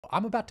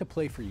I'm about to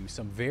play for you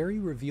some very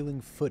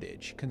revealing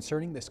footage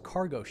concerning this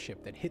cargo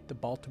ship that hit the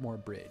Baltimore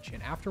bridge.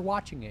 And after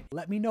watching it,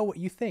 let me know what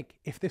you think,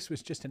 if this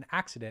was just an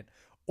accident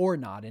or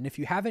not. And if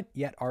you haven't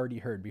yet already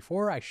heard,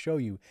 before I show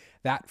you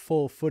that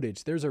full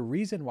footage, there's a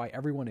reason why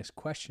everyone is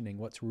questioning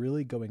what's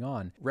really going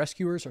on.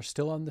 Rescuers are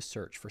still on the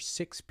search for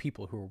 6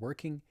 people who were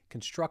working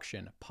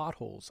construction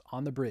potholes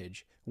on the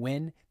bridge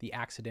when the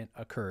accident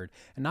occurred.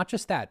 And not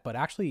just that, but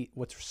actually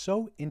what's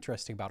so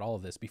interesting about all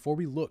of this, before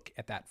we look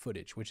at that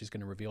footage, which is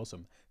going to reveal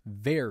some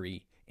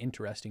very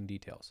interesting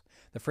details.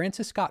 The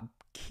Francis Scott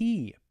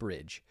Key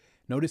Bridge,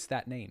 notice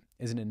that name,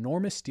 is an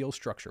enormous steel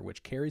structure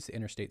which carries the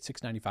Interstate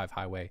 695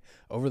 highway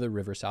over the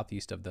river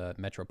southeast of the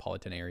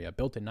metropolitan area.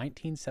 Built in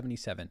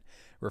 1977,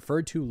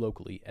 referred to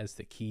locally as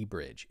the Key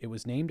Bridge. It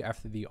was named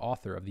after the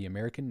author of the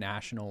American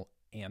National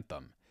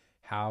Anthem.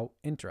 How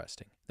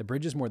interesting. The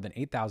bridge is more than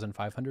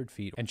 8,500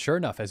 feet. And sure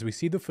enough, as we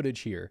see the footage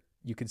here,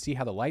 you can see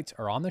how the lights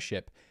are on the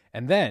ship,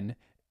 and then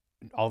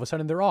all of a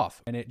sudden they're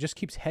off. And it just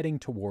keeps heading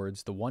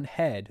towards the one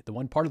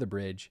part of the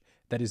bridge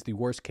that is the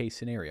worst case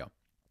scenario.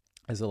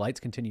 As the lights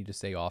continue to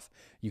stay off,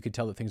 you can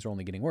tell that things are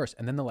only getting worse.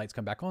 And then the lights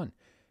come back on.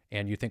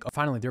 And you think, oh,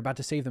 finally, they're about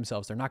to save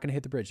themselves. They're not going to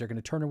hit the bridge. They're going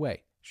to turn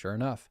away. Sure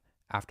enough,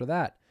 after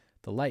that,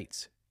 the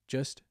lights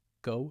just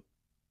go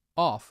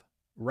off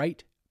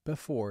right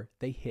before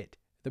they hit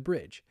the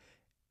bridge.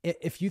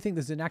 If you think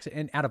this is an accident,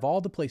 and out of all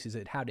the places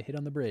it had to hit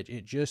on the bridge,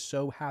 it just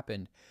so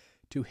happened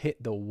to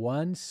hit the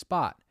one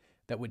spot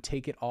that would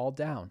take it all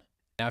down.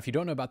 Now, if you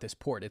don't know about this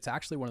port, it's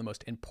actually one of the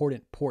most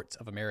important ports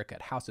of America.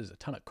 It houses a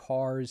ton of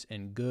cars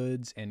and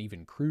goods, and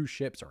even cruise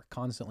ships are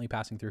constantly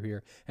passing through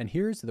here. And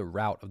here's the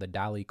route of the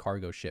Dali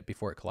cargo ship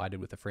before it collided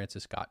with the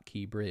Francis Scott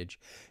Key Bridge.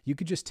 You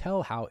could just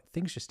tell how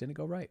things just didn't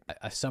go right.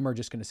 Some are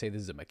just going to say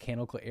this is a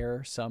mechanical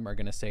error. Some are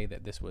going to say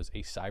that this was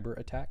a cyber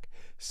attack.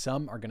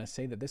 Some are going to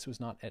say that this was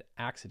not an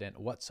accident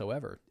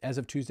whatsoever. As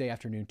of Tuesday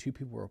afternoon, 2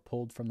 people were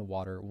pulled from the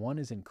water. 1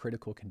 is in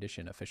critical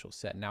condition, officials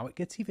said. Now, it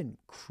gets even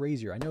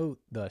crazier. I know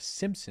The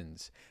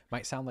Simpsons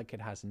might sound like it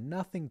has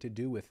nothing to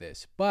do with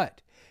this,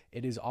 but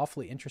it is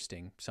awfully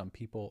interesting. Some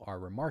people are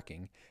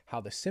remarking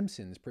how The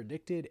Simpsons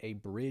predicted a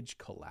bridge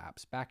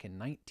collapse back in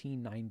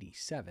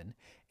 1997,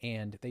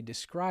 and they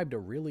described a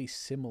really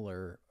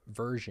similar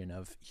version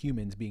of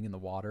humans being in the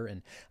water.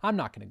 And I'm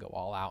not going to go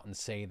all out and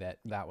say that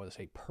that was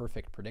a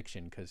perfect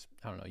prediction, because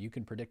I don't know, you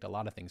can predict a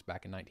lot of things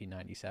back in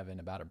 1997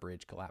 about a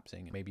bridge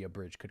collapsing, and maybe a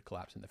bridge could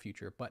collapse in the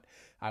future. But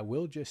I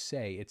will just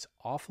say it's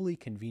awfully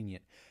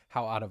convenient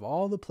how out of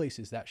all the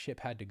places that ship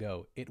had to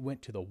go, it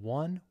went to the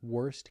one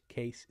worst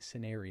case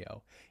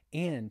scenario,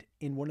 and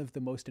in one of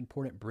the most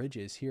important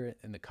bridges here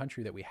in the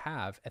country that we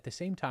have, at the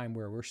same time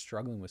where we're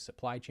struggling with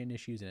supply chain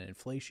issues and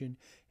inflation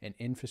and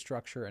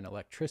infrastructure and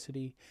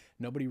electricity.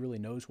 Nobody really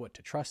knows what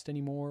to trust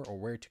anymore or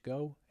where to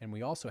go. And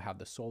we also have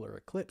the solar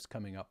eclipse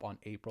coming up on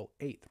April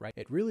 8th, right?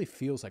 It really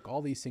feels like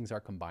all these things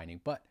are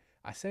combining. But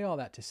I say all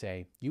that to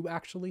say, you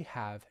actually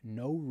have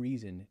no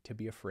reason to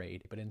be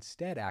afraid, but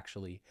instead,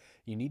 actually,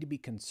 you need to be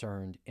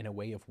concerned in a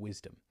way of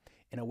wisdom,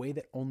 in a way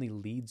that only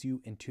leads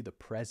you into the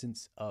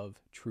presence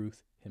of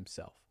truth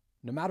himself.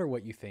 No matter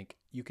what you think,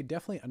 you can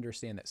definitely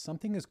understand that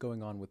something is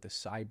going on with the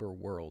cyber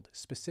world,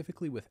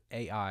 specifically with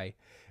AI,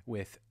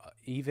 with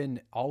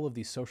even all of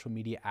these social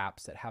media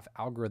apps that have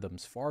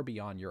algorithms far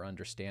beyond your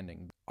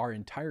understanding. Our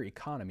entire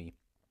economy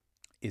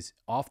is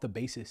off the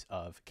basis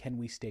of, can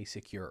we stay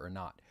secure or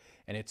not?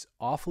 And it's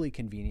awfully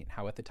convenient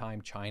how at the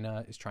time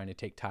China is trying to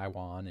take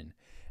Taiwan,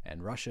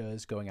 and Russia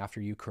is going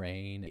after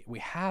Ukraine. We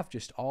have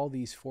just all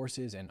these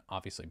forces. And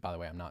obviously, by the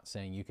way, I'm not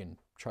saying you can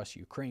trust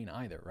Ukraine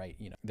either, right?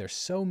 You know, there's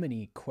so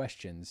many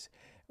questions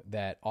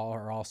that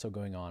are also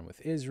going on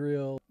with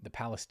Israel, the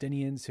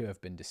Palestinians who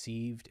have been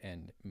deceived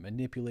and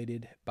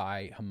manipulated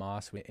by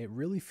Hamas. It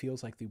really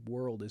feels like the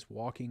world is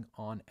walking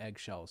on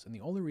eggshells. And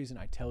the only reason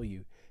I tell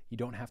you you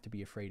don't have to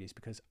be afraid is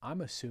because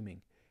I'm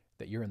assuming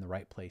that you're in the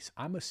right place.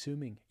 I'm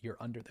assuming you're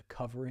under the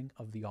covering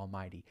of the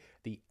Almighty,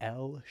 the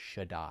El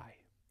Shaddai.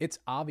 It's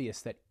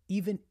obvious that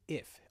even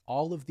if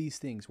all of these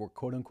things were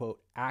quote unquote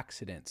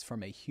accidents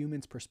from a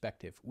human's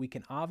perspective, we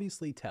can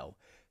obviously tell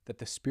that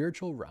the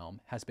spiritual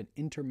realm has been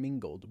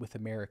intermingled with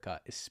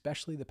America,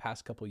 especially the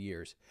past couple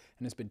years,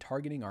 and has been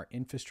targeting our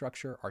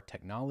infrastructure, our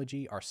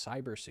technology, our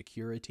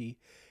cybersecurity.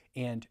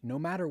 And no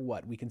matter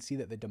what, we can see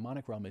that the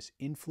demonic realm is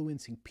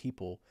influencing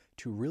people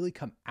to really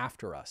come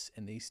after us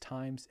in these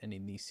times and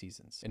in these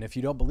seasons. And if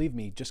you don't believe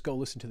me, just go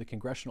listen to the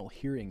congressional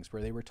hearings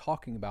where they were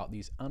talking about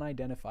these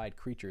unidentified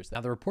creatures.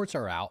 Now, the reports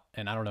are out,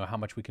 and I don't know how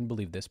much we can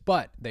believe this,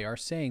 but they are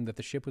saying that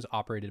the ship was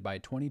operated by a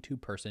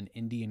 22-person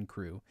Indian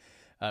crew.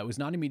 It was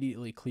not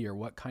immediately clear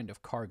what kind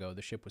of cargo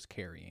the ship was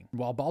carrying.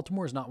 While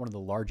Baltimore is not one of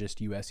the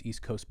largest U.S.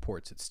 East Coast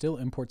ports, it still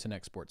imports and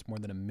exports more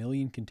than 1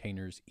 million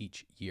containers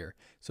each year.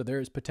 So there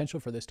is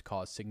potential for this to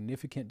cause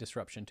significant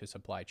disruption to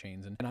supply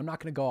chains. And I'm not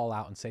going to go all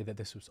out and say that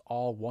this was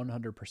all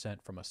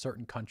 100% from a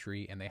certain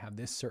country and they have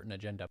this certain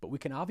agenda, but we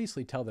can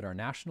obviously tell that our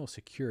national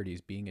security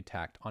is being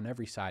attacked on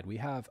every side. We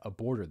have a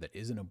border that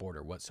isn't a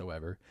border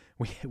whatsoever.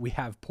 We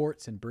have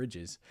ports and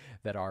bridges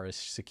that are as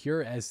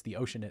secure as the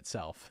ocean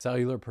itself.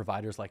 Cellular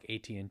providers like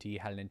AT AT&T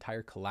had an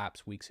entire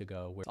collapse weeks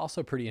ago. It's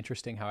also pretty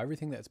interesting how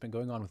everything that's been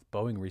going on with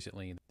Boeing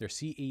recently, their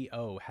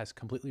CEO has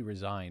completely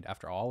resigned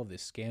after all of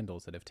these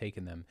scandals that have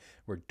taken them,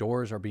 where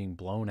doors are being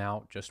blown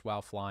out just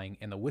while flying,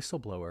 and the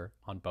whistleblower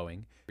on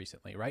Boeing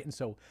recently, right? And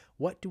so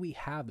what do we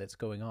have that's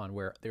going on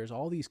where there's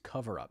all these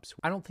cover-ups?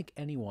 I don't think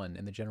anyone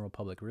in the general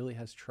public really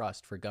has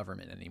trust for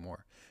government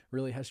anymore,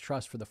 really has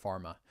trust for the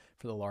pharma,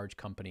 for the large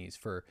companies,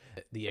 for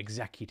the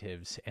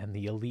executives and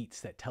the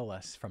elites that tell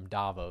us from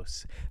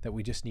Davos that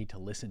we just need to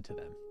listen to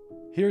them.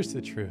 Here's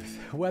the truth.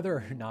 Whether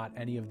or not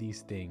any of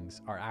these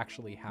things are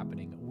actually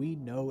happening, we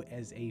know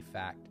as a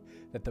fact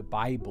that the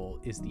Bible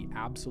is the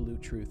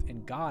absolute truth,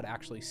 and God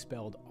actually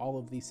spelled all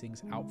of these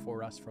things out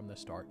for us from the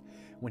start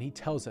when he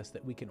tells us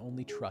that we can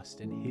only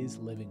trust in his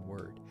living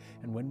word.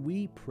 And when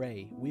we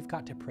pray, we've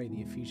got to pray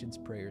the Ephesians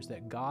prayers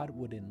that God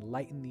would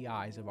enlighten the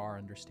eyes of our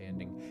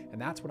understanding. And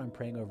that's what I'm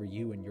praying over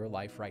you in your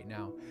life right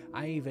now.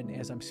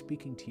 As I'm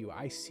speaking to you,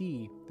 I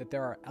see that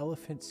there are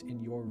elephants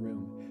in your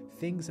room,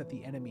 things that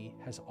the enemy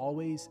has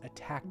always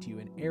attacked you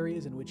in,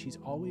 areas in which he's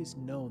always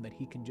known that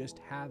he can just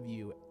have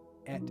you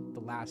at the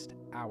last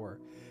hour.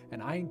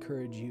 And I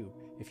encourage you,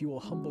 if you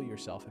will humble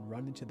yourself and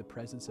run into the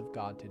presence of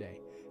God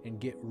today and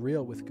get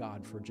real with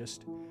God for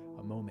just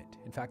a moment.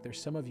 In fact,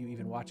 there's some of you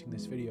even watching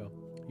this video,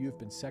 you have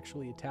been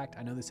sexually attacked.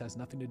 I know this has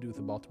nothing to do with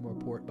the Baltimore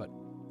port, but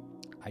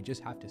I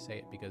just have to say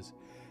it because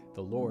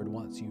the Lord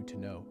wants you to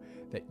know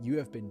that you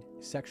have been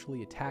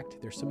sexually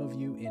attacked. There's some of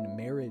you in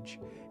marriage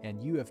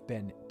and you have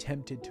been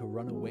tempted to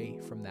run away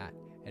from that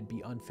and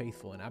be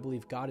unfaithful. And I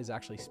believe God has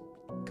actually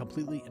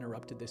completely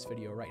interrupted this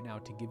video right now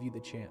to give you the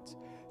chance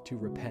to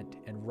repent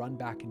and run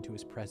back into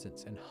his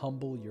presence and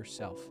humble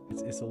yourself.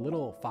 It's the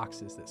little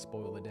foxes that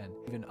spoil the den.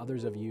 Even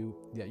others of you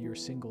that you're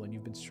single and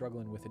you've been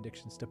struggling with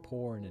addictions to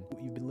porn, and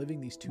you've been living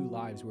these two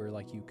lives where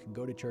like you can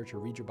go to church or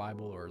read your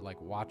Bible or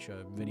like watch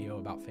a video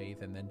about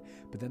faith,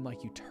 but then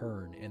like you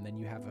turn and then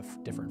you have a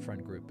different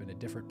friend group and a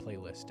different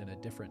playlist and a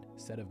different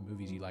set of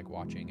movies you like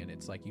watching, and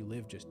it's like you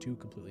live just two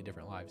completely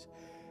different lives.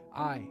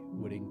 I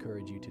would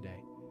encourage you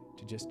today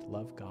to just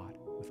love God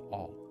with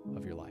all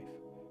of your life.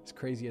 As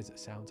crazy as it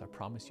sounds, I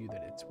promise you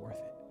that it's worth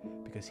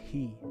it because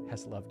he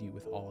has loved you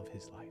with all of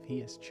his life. He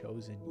has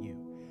chosen you.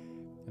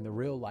 And the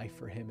real life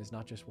for him is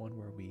not just one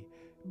where we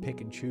pick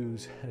and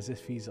choose as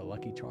if he's a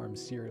Lucky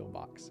Charms cereal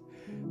box.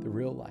 The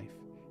real life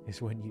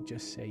is when you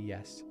just say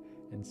yes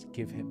and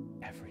give him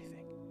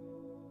everything.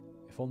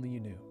 If only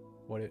you knew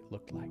what it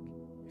looked like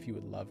if you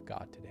would love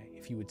God today,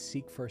 if you would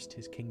seek first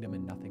his kingdom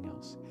and nothing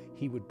else,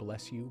 he would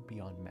bless you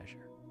beyond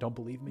measure. Don't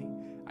believe me?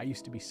 I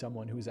used to be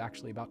someone who was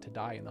actually about to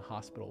die in the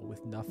hospital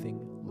with nothing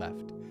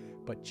left.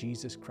 But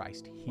Jesus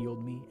Christ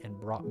healed me and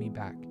brought me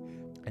back.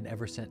 And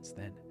ever since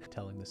then,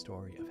 telling the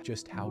story of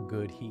just how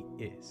good he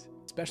is.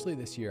 Especially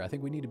this year, I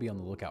think we need to be on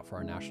the lookout for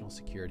our national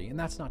security. And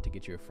that's not to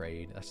get you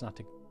afraid. That's not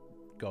to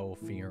go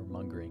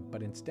fear-mongering.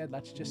 But instead,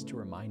 that's just to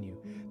remind you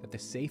that the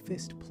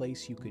safest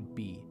place you could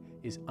be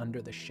is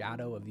under the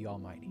shadow of the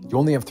Almighty. You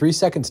only have 3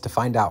 seconds to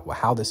find out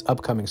how this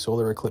upcoming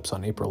solar eclipse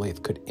on April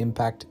 8th could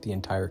impact the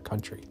entire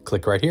country.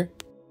 Click right here.